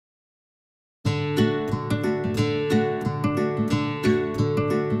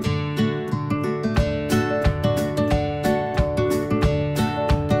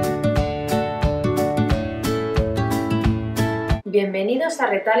Bienvenidos a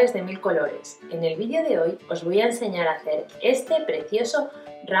Retales de Mil Colores. En el vídeo de hoy os voy a enseñar a hacer este precioso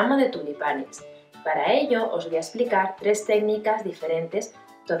ramo de tulipanes. Para ello os voy a explicar 3 técnicas diferentes,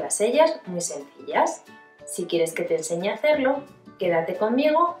 todas ellas muy sencillas. Si quieres que te enseñe a hacerlo, quédate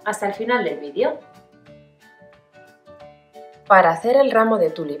conmigo hasta el final del vídeo. Para hacer el ramo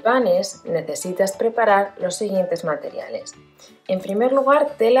de tulipanes necesitas preparar los siguientes materiales. En primer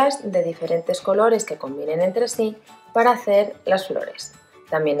lugar, telas de diferentes colores que combinen entre sí para hacer las flores.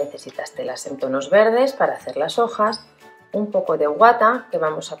 También necesitas telas en tonos verdes para hacer las hojas, un poco de guata que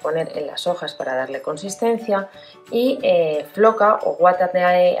vamos a poner en las hojas para darle consistencia y floca o guata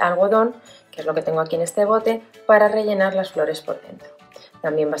de algodón, que es lo que tengo aquí en este bote, para rellenar las flores por dentro.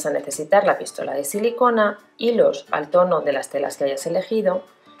 También vas a necesitar la pistola de silicona, hilos al tono de las telas que hayas elegido,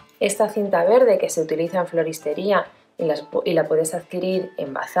 esta cinta verde que se utiliza en floristería y la puedes adquirir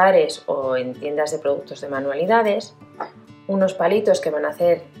en bazares o en tiendas de productos de manualidades, unos palitos que van a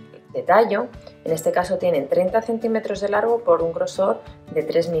hacer de tallo, en este caso tienen 30 centímetros de largo por un grosor de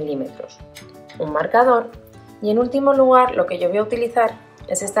 3 milímetros, un marcador y en último lugar lo que yo voy a utilizar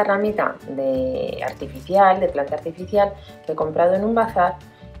es esta ramita de planta artificial que he comprado en un bazar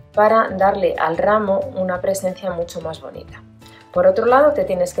para darle al ramo una presencia mucho más bonita. Por otro lado, te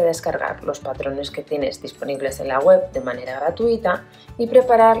tienes que descargar los patrones que tienes disponibles en la web de manera gratuita y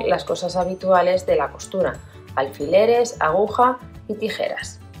preparar las cosas habituales de la costura, alfileres, aguja y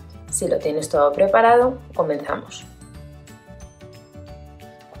tijeras. Si lo tienes todo preparado, comenzamos.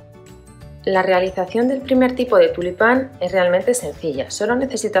 La realización del primer tipo de tulipán es realmente sencilla, solo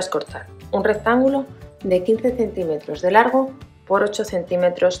necesitas cortar un rectángulo de 15 centímetros de largo por 8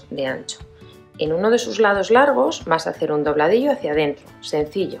 centímetros de ancho. En uno de sus lados largos vas a hacer un dobladillo hacia adentro,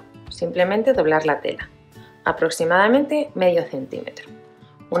 sencillo, simplemente doblar la tela, aproximadamente medio centímetro.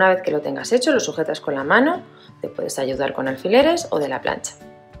 Una vez que lo tengas hecho, lo sujetas con la mano, te puedes ayudar con alfileres o de la plancha.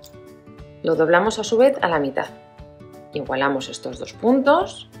 Lo doblamos a su vez a la mitad, igualamos estos dos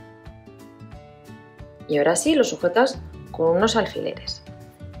puntos y ahora sí lo sujetas con unos alfileres.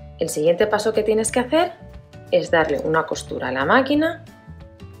 El siguiente paso que tienes que hacer es darle una costura a la máquina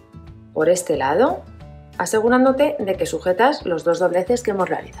por este lado, asegurándote de que sujetas los dos dobleces que hemos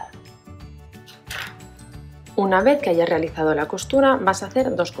realizado. Una vez que hayas realizado la costura vas a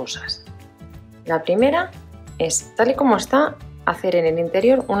hacer dos cosas. La primera es, tal y como está, hacer en el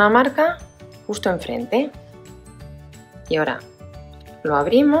interior una marca justo enfrente. Y ahora lo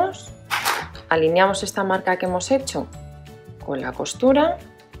abrimos, alineamos esta marca que hemos hecho con la costura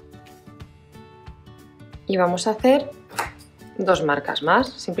y vamos a hacer dos marcas más.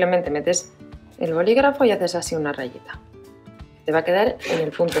 Simplemente metes el bolígrafo y haces así una rayita. Te va a quedar en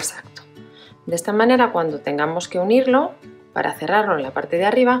el punto exacto. De esta manera, cuando tengamos que unirlo, para cerrarlo en la parte de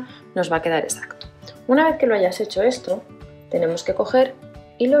arriba, nos va a quedar exacto. Una vez que lo hayas hecho esto, tenemos que coger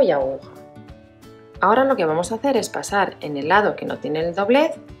hilo y aguja. Ahora lo que vamos a hacer es pasar en el lado que no tiene el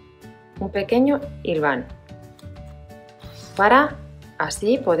doblez un pequeño hilván para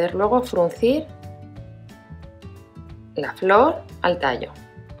así poder luego fruncir la flor al tallo.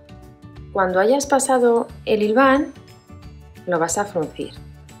 Cuando hayas pasado el hilván, lo vas a fruncir.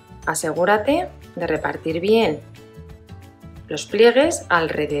 Asegúrate de repartir bien los pliegues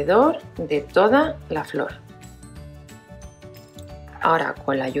alrededor de toda la flor. Ahora,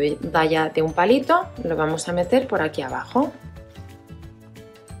 con la ayuda ya de un palito, lo vamos a meter por aquí abajo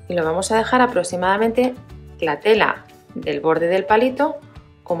y lo vamos a dejar aproximadamente la tela del borde del palito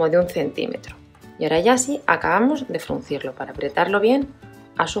como de 1 centímetro. Y ahora ya sí acabamos de fruncirlo para apretarlo bien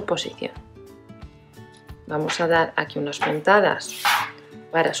a su posición. Vamos a dar aquí unas puntadas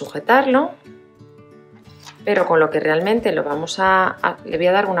para sujetarlo, pero con lo que realmente lo le voy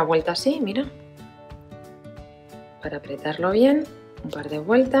a dar una vuelta así, mira, para apretarlo bien, un par de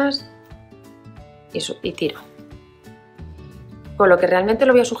vueltas y tiro. Con lo que realmente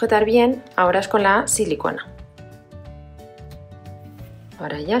lo voy a sujetar bien ahora es con la silicona.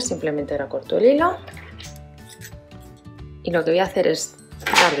 Ahora ya simplemente ahora corto el hilo y lo que voy a hacer es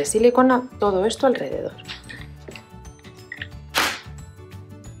dar de silicona todo esto alrededor.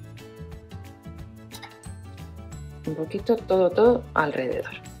 Un poquito todo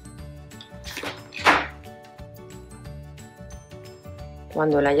alrededor.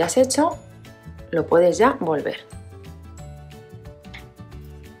 Cuando lo hayas hecho, lo puedes ya volver.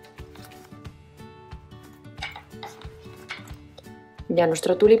 Ya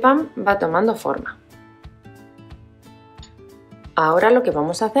nuestro tulipán va tomando forma. Ahora lo que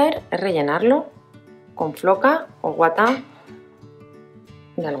vamos a hacer es rellenarlo con floca o guata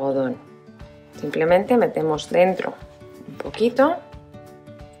de algodón. Simplemente metemos dentro un poquito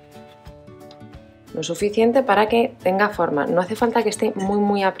lo suficiente para que tenga forma. No hace falta que esté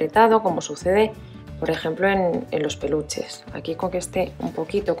muy apretado, como sucede por ejemplo en los peluches. Aquí con que esté un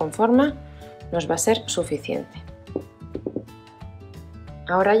poquito con forma nos va a ser suficiente.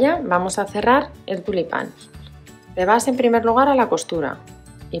 Ahora ya vamos a cerrar el tulipán. Te vas en primer lugar a la costura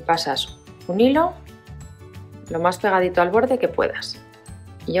y pasas un hilo lo más pegadito al borde que puedas.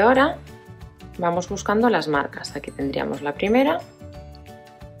 Y ahora vamos buscando las marcas. Aquí tendríamos la primera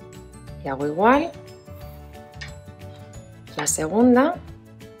y hago igual, la segunda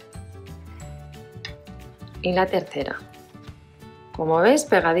y la tercera. Como ves,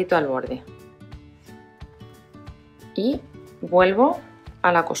 pegadito al borde. Y vuelvo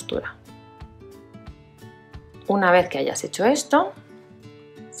a la costura. Una vez que hayas hecho esto,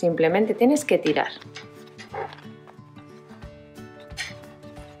 simplemente tienes que tirar.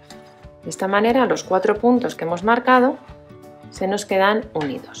 De esta manera los 4 puntos que hemos marcado se nos quedan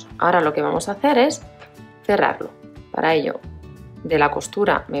unidos. Ahora lo que vamos a hacer es cerrarlo. Para ello, de la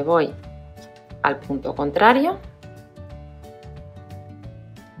costura me voy al punto contrario.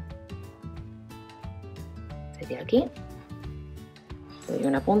 Sería aquí. Doy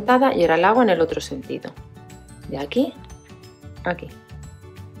una puntada y ahora la hago en el otro sentido. De aquí a aquí.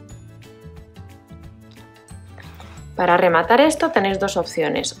 Para rematar esto tenéis dos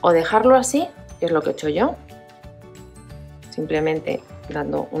opciones, o dejarlo así, que es lo que he hecho yo, simplemente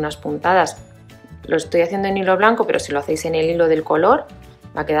dando unas puntadas. Lo estoy haciendo en hilo blanco, pero si lo hacéis en el hilo del color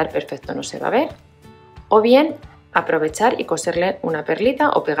va a quedar perfecto, no se va a ver. O bien aprovechar y coserle una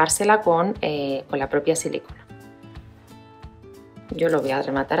perlita o pegársela con la propia silicona. Yo lo voy a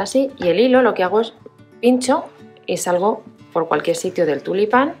rematar así y el hilo lo que hago es pincho y salgo por cualquier sitio del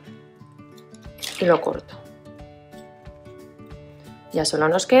tulipán y lo corto. Ya solo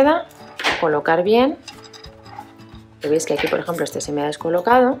nos queda colocar bien. Veis que aquí, por ejemplo, este se me ha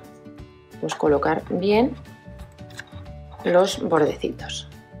descolocado. Pues colocar bien los bordecitos.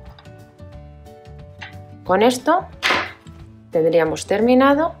 Con esto tendríamos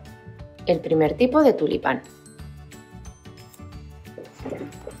terminado el primer tipo de tulipán.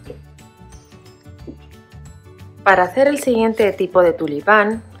 Para hacer el siguiente tipo de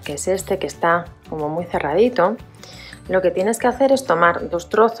tulipán, que es este que está como muy cerradito, lo que tienes que hacer es tomar 2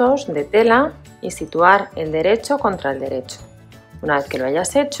 trozos de tela y situar el derecho contra el derecho. Una vez que lo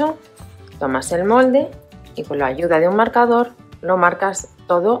hayas hecho, tomas el molde y con la ayuda de un marcador lo marcas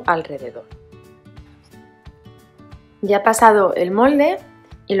todo alrededor. Ya he pasado el molde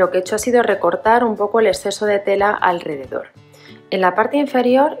y lo que he hecho ha sido recortar un poco el exceso de tela alrededor. En la parte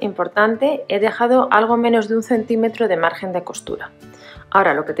inferior, importante, he dejado algo menos de 1 centímetro de margen de costura.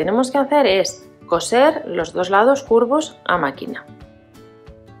 Ahora lo que tenemos que hacer es coser los 2 lados curvos a máquina.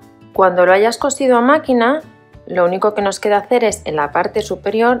 Cuando lo hayas cosido a máquina, lo único que nos queda hacer es en la parte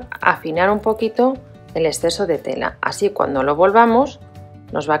superior afinar un poquito el exceso de tela. Así cuando lo volvamos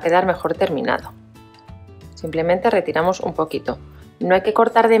nos va a quedar mejor terminado. Simplemente retiramos un poquito. No hay que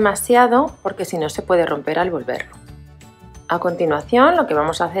cortar demasiado porque si no se puede romper al volverlo. A continuación lo que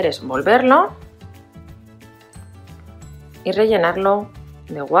vamos a hacer es volverlo y rellenarlo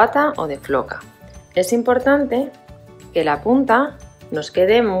de guata o de floca. Es importante que la punta nos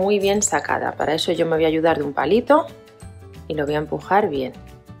quede muy bien sacada. Para eso yo me voy a ayudar de un palito y lo voy a empujar bien.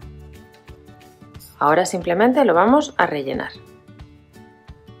 Ahora simplemente lo vamos a rellenar.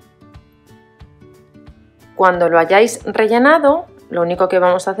 Cuando lo hayáis rellenado, lo único que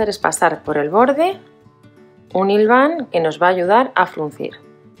vamos a hacer es pasar por el borde un hilván que nos va a ayudar a fruncir.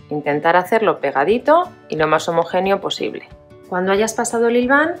 Intentar hacerlo pegadito y lo más homogéneo posible. Cuando hayas pasado el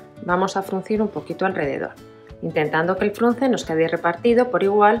hilván, vamos a fruncir un poquito alrededor, intentando que el frunce nos quede repartido por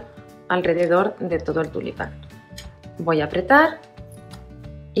igual alrededor de todo el tulipán. Voy a apretar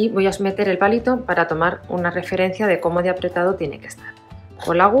y voy a meter el palito para tomar una referencia de cómo de apretado tiene que estar.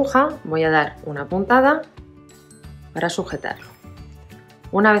 Con la aguja voy a dar una puntada para sujetarlo.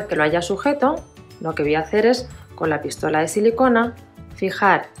 Una vez que lo haya sujeto, lo que voy a hacer es con la pistola de silicona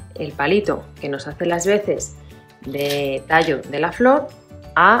fijar el palito que nos hace las veces de tallo de la flor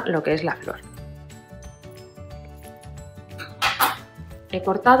a lo que es la flor. He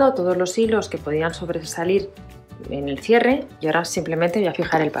cortado todos los hilos que podían sobresalir en el cierre y ahora simplemente voy a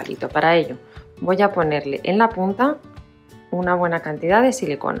fijar el palito. Para ello voy a ponerle en la punta una buena cantidad de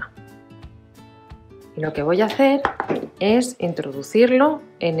silicona. Y lo que voy a hacer es introducirlo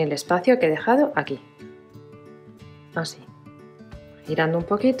en el espacio que he dejado aquí. Así, girando un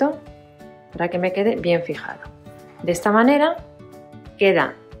poquito para que me quede bien fijado. De esta manera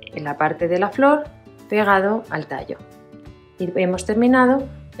queda en la parte de la flor pegado al tallo. Y hemos terminado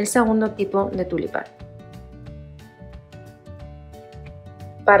el segundo tipo de tulipán.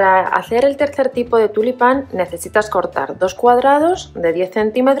 Para hacer el tercer tipo de tulipán necesitas cortar 2 cuadrados de 10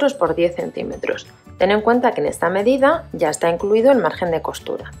 centímetros por 10 centímetros. Ten en cuenta que en esta medida ya está incluido el margen de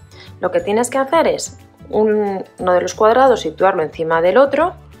costura. Lo que tienes que hacer es uno de los cuadrados situarlo encima del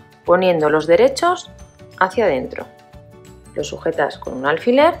otro, poniendo los derechos hacia adentro. Lo sujetas con un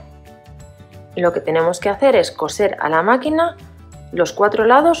alfiler y lo que tenemos que hacer es coser a la máquina los 4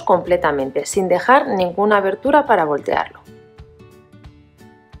 lados completamente, sin dejar ninguna abertura para voltearlo.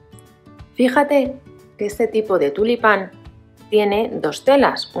 Fíjate que este tipo de tulipán tiene 2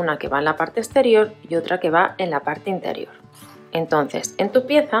 telas, una que va en la parte exterior y otra que va en la parte interior. Entonces, en tu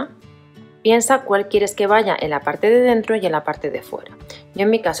pieza, piensa cuál quieres que vaya en la parte de dentro y en la parte de fuera. Yo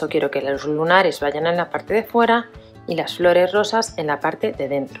en mi caso quiero que los lunares vayan en la parte de fuera y las flores rosas en la parte de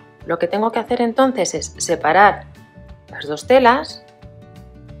dentro. Lo que tengo que hacer entonces es separar las 2 telas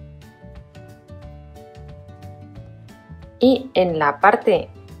y en la parte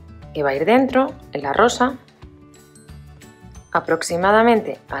que va a ir dentro, en la rosa,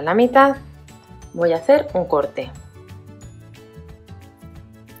 aproximadamente a la mitad, voy a hacer un corte.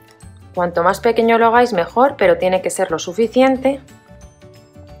 Cuanto más pequeño lo hagáis mejor, pero tiene que ser lo suficiente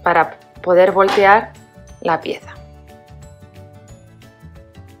para poder voltear la pieza.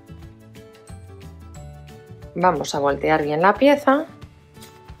 Vamos a voltear bien la pieza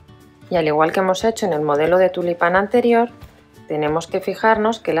y al igual que hemos hecho en el modelo de tulipán anterior, tenemos que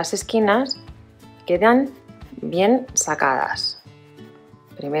fijarnos que las esquinas quedan bien sacadas.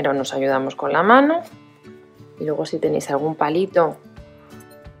 Primero nos ayudamos con la mano y luego si tenéis algún palito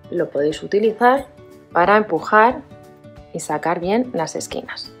lo podéis utilizar para empujar y sacar bien las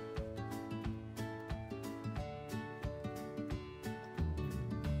esquinas.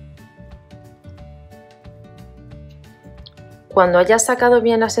 Cuando hayas sacado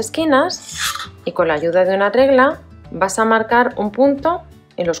bien las esquinas y con la ayuda de una regla vas a marcar un punto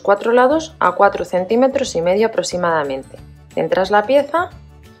en los 4 lados a 4,5 centímetros aproximadamente. Centras la pieza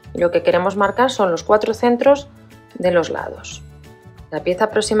y lo que queremos marcar son los 4 centros de los lados. La pieza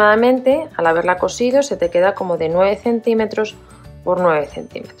aproximadamente, al haberla cosido, se te queda como de 9 centímetros por 9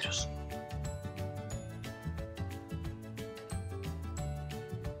 centímetros.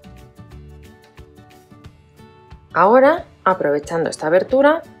 Ahora, aprovechando esta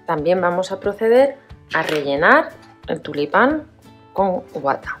abertura, también vamos a proceder a rellenar el tulipán con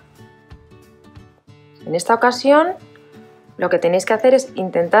guata. En esta ocasión lo que tenéis que hacer es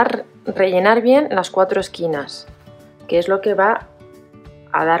intentar rellenar bien las 4 esquinas, que es lo que va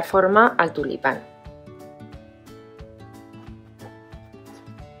a dar forma al tulipán.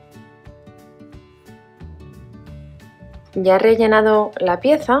 Ya he rellenado la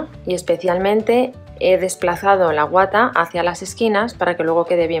pieza y especialmente he desplazado la guata hacia las esquinas para que luego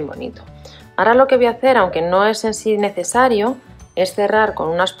quede bien bonito. Ahora lo que voy a hacer, aunque no es en sí necesario, es cerrar con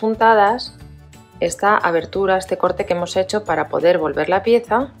unas puntadas esta abertura, este corte que hemos hecho para poder volver la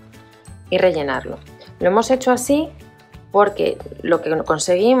pieza y rellenarlo. Lo hemos hecho así porque lo que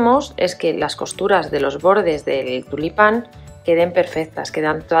conseguimos es que las costuras de los bordes del tulipán queden perfectas,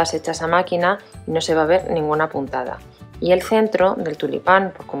 quedan todas hechas a máquina y no se va a ver ninguna puntada. Y el centro del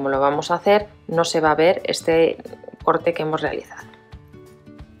tulipán, pues como lo vamos a hacer, no se va a ver este corte que hemos realizado.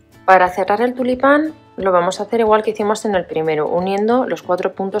 Para cerrar el tulipán lo vamos a hacer igual que hicimos en el primero, uniendo los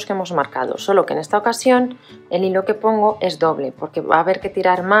 4 puntos que hemos marcado, solo que en esta ocasión el hilo que pongo es doble, porque va a haber que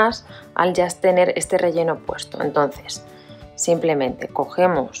tirar más al ya tener este relleno puesto. Entonces, simplemente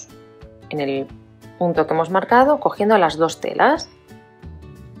cogemos en el punto que hemos marcado, cogiendo las 2 telas,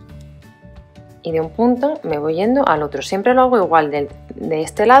 y de un punto me voy yendo al otro. Siempre lo hago igual de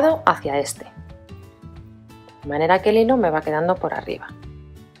este lado hacia este, de manera que el hilo me va quedando por arriba.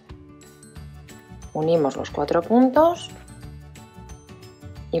 Unimos los 4 puntos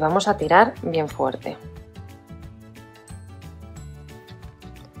y vamos a tirar bien fuerte.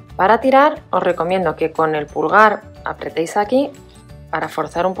 Para tirar os recomiendo que con el pulgar apretéis aquí para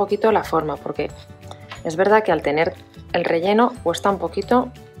forzar un poquito la forma, porque es verdad que al tener el relleno cuesta un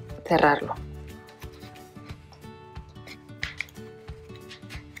poquito cerrarlo.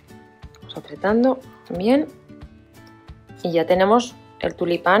 Vamos apretando bien y ya tenemos el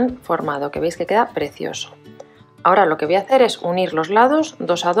tulipán formado, que veis que queda precioso. Ahora lo que voy a hacer es unir los lados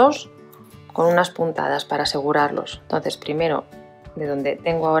 2 a 2 con unas puntadas para asegurarlos. Entonces primero de donde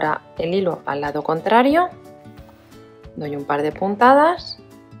tengo ahora el hilo al lado contrario doy un par de puntadas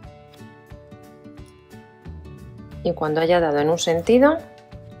y cuando haya dado en un sentido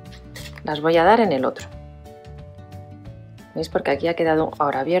las voy a dar en el otro. ¿Veis? Porque aquí ha quedado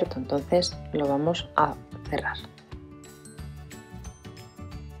ahora abierto, entonces lo vamos a cerrar.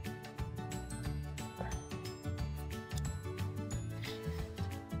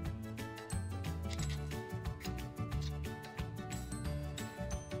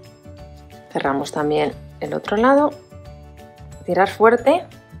 cerramos también el otro lado, tirar fuerte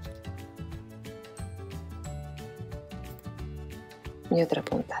y otra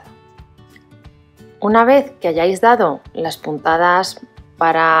puntada. Una vez que hayáis dado las puntadas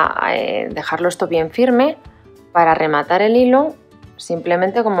para dejarlo esto bien firme, para rematar el hilo,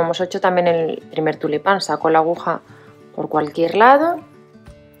 simplemente como hemos hecho también en el primer tulipán, saco la aguja por cualquier lado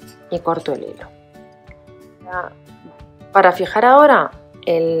y corto el hilo. Para fijar ahora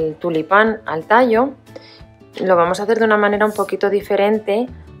el tulipán al tallo, lo vamos a hacer de una manera un poquito diferente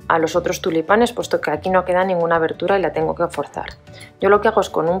a los otros tulipanes, puesto que aquí no queda ninguna abertura y la tengo que forzar. Yo lo que hago es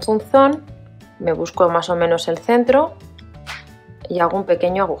con un punzón, me busco más o menos el centro y hago un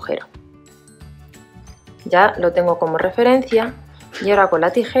pequeño agujero. Ya lo tengo como referencia y ahora con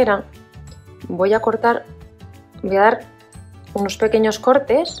la tijera voy a cortar, voy a dar unos pequeños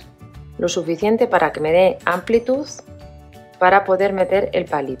cortes, lo suficiente para que me dé amplitud para poder meter el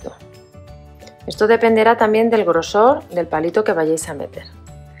palito. Esto dependerá también del grosor del palito que vayáis a meter.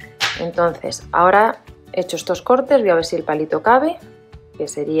 Entonces, ahora he hecho estos cortes, voy a ver si el palito cabe, que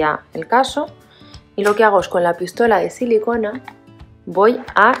sería el caso, y lo que hago es con la pistola de silicona voy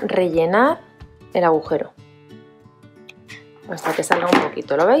a rellenar el agujero hasta que salga un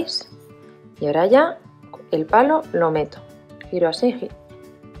poquito, ¿lo veis? Y ahora ya el palo lo meto, giro así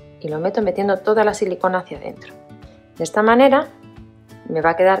y lo meto metiendo toda la silicona hacia adentro. De esta manera me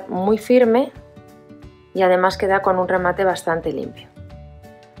va a quedar muy firme y además queda con un remate bastante limpio.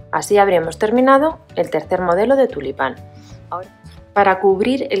 Así habríamos terminado el tercer modelo de tulipán. Ahora, para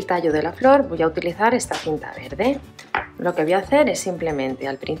cubrir el tallo de la flor voy a utilizar esta cinta verde. Lo que voy a hacer es simplemente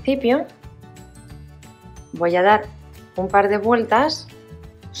al principio voy a dar un par de vueltas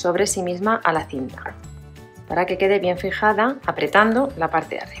sobre sí misma a la cinta para que quede bien fijada apretando la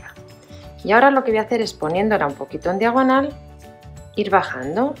parte de arriba. Y ahora lo que voy a hacer es poniéndola un poquito en diagonal, ir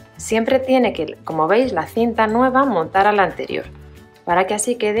bajando. Siempre tiene que, como veis, la cinta nueva montar a la anterior para que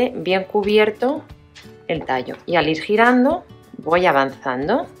así quede bien cubierto el tallo. Y al ir girando voy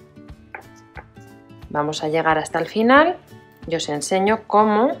avanzando. Vamos a llegar hasta el final y os enseño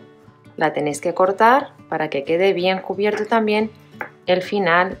cómo la tenéis que cortar para que quede bien cubierto también el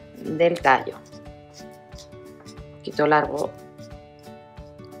final del tallo. Un poquito largo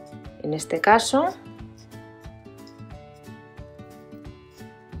en este caso.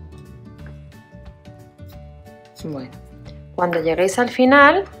 Bueno, cuando lleguéis al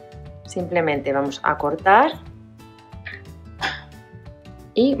final simplemente vamos a cortar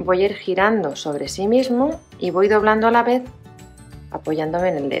y voy a ir girando sobre sí mismo y voy doblando a la vez apoyándome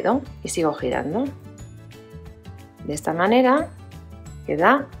en el dedo y sigo girando. De esta manera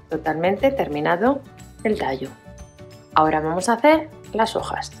queda totalmente terminado el tallo. Ahora vamos a hacer las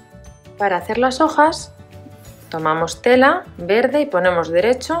hojas. Para hacer las hojas tomamos tela verde y ponemos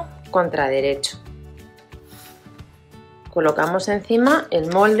derecho contra derecho. Colocamos encima el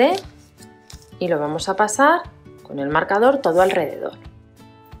molde y lo vamos a pasar con el marcador todo alrededor.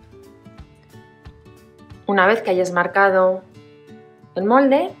 Una vez que hayas marcado el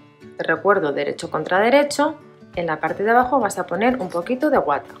molde, te recuerdo derecho contra derecho, en la parte de abajo vas a poner un poquito de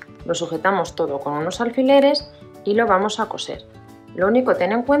guata. Lo sujetamos todo con unos alfileres y lo vamos a coser. Lo único,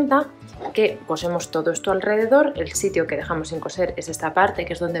 ten en cuenta que cosemos todo esto alrededor, el sitio que dejamos sin coser es esta parte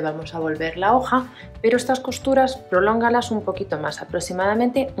que es donde vamos a volver la hoja, pero estas costuras prolóngalas un poquito más,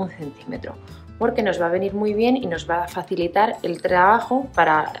 aproximadamente 1 centímetro, porque nos va a venir muy bien y nos va a facilitar el trabajo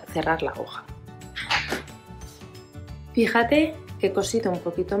para cerrar la hoja. Fíjate que he cosido un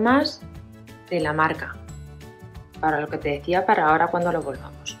poquito más de la marca, para lo que te decía, para ahora cuando lo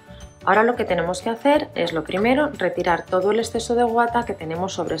volvamos. Ahora lo que tenemos que hacer es, lo primero, retirar todo el exceso de guata que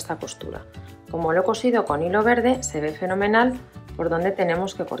tenemos sobre esta costura. Como lo he cosido con hilo verde, se ve fenomenal por donde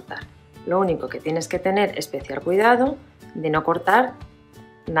tenemos que cortar. Lo único que tienes que tener especial cuidado de no cortar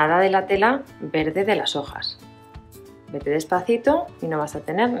nada de la tela verde de las hojas. Vete despacito y no vas a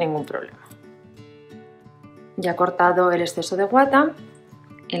tener ningún problema. Ya he cortado el exceso de guata.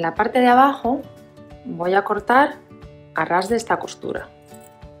 En la parte de abajo voy a cortar a ras de esta costura.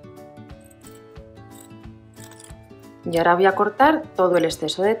 Y ahora voy a cortar todo el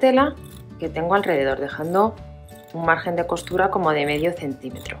exceso de tela que tengo alrededor, dejando un margen de costura como de medio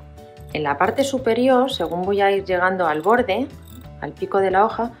centímetro. En la parte superior, según voy a ir llegando al borde, al pico de la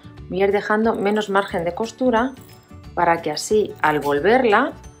hoja, voy a ir dejando menos margen de costura para que así al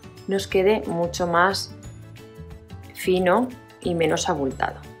volverla nos quede mucho más fino y menos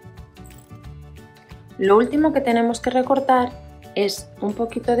abultado. Lo último que tenemos que recortar es un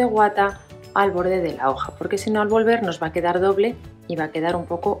poquito de guata al borde de la hoja, porque si no al volver nos va a quedar doble y va a quedar un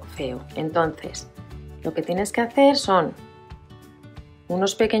poco feo. Entonces lo que tienes que hacer son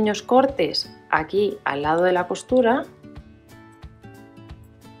unos pequeños cortes aquí al lado de la costura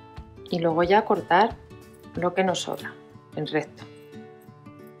y luego ya cortar lo que nos sobra en recto.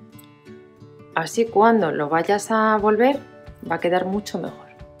 Así cuando lo vayas a volver va a quedar mucho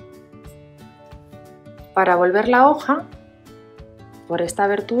mejor. Para volver la hoja, por esta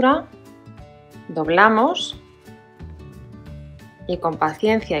abertura doblamos y con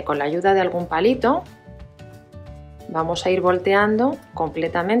paciencia y con la ayuda de algún palito vamos a ir volteando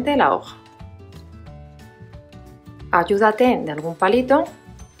completamente la hoja. Ayúdate de algún palito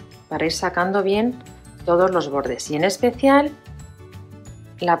para ir sacando bien todos los bordes y en especial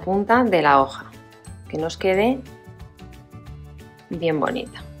la punta de la hoja, que nos quede bien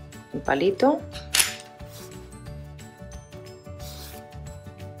bonita. El palito.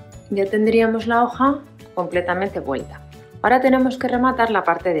 Ya tendríamos la hoja completamente vuelta. Ahora tenemos que rematar la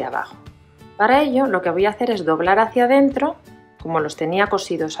parte de abajo. Para ello lo que voy a hacer es doblar hacia adentro, como los tenía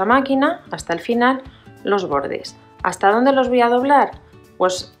cosidos a máquina, hasta el final los bordes. ¿Hasta dónde los voy a doblar?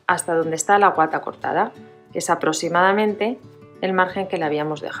 Pues hasta donde está la guata cortada, que es aproximadamente el margen que le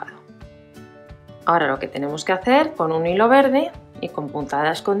habíamos dejado. Ahora lo que tenemos que hacer con un hilo verde y con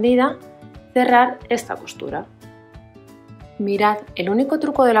puntada escondida, cerrar esta costura. Mirad, el único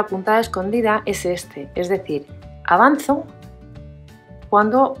truco de la puntada escondida es este, es decir, avanzo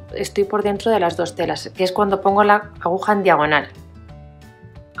cuando estoy por dentro de las dos telas, que es cuando pongo la aguja en diagonal.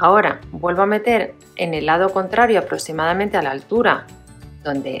 Ahora vuelvo a meter en el lado contrario aproximadamente a la altura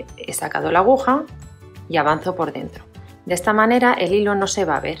donde he sacado la aguja y avanzo por dentro. De esta manera el hilo no se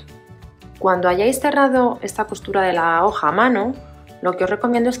va a ver. Cuando hayáis cerrado esta costura de la hoja a mano, lo que os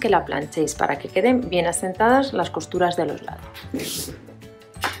recomiendo es que la planchéis para que queden bien asentadas las costuras de los lados.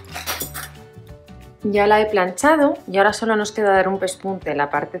 Ya la he planchado y ahora solo nos queda dar un pespunte en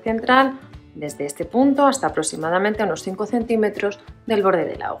la parte central, desde este punto hasta aproximadamente unos 5 centímetros del borde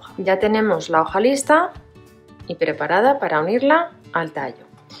de la hoja. Ya tenemos la hoja lista y preparada para unirla al tallo.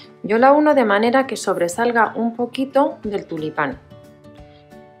 Yo la uno de manera que sobresalga un poquito del tulipán.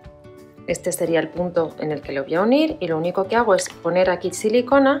 Este sería el punto en el que lo voy a unir y lo único que hago es poner aquí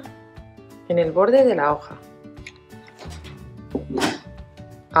silicona en el borde de la hoja.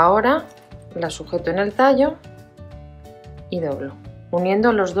 Ahora la sujeto en el tallo y doblo,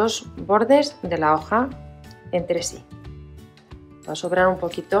 uniendo los dos bordes de la hoja entre sí. Va a sobrar un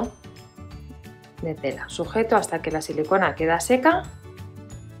poquito de tela. Sujeto hasta que la silicona queda seca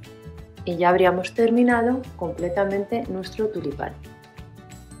y ya habríamos terminado completamente nuestro tulipán.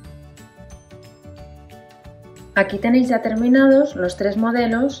 Aquí tenéis ya terminados los 3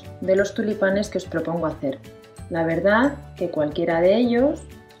 modelos de los tulipanes que os propongo hacer. La verdad que cualquiera de ellos,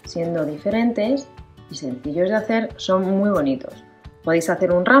 siendo diferentes y sencillos de hacer, son muy bonitos. Podéis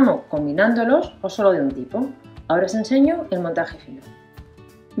hacer un ramo combinándolos o solo de un tipo. Ahora os enseño el montaje final.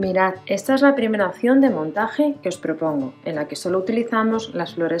 Mirad, esta es la primera opción de montaje que os propongo, en la que solo utilizamos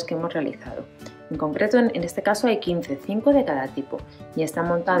las flores que hemos realizado. En concreto, en este caso hay 15, 5 de cada tipo, y está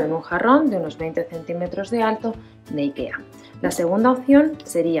montado en un jarrón de unos 20 centímetros de alto de IKEA. La segunda opción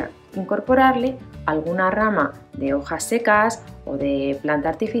sería incorporarle alguna rama de hojas secas o de planta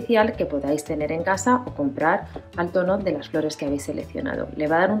artificial que podáis tener en casa o comprar al tono de las flores que habéis seleccionado. Le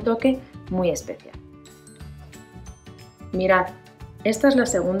va a dar un toque muy especial. Mirad, esta es la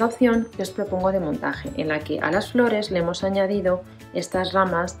segunda opción que os propongo de montaje, en la que a las flores le hemos añadido estas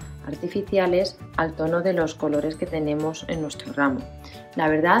ramas artificiales al tono de los colores que tenemos en nuestro ramo. La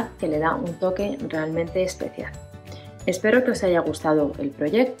verdad que le da un toque realmente especial. Espero que os haya gustado el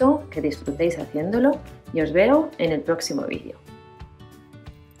proyecto, que disfrutéis haciéndolo y os veo en el próximo vídeo.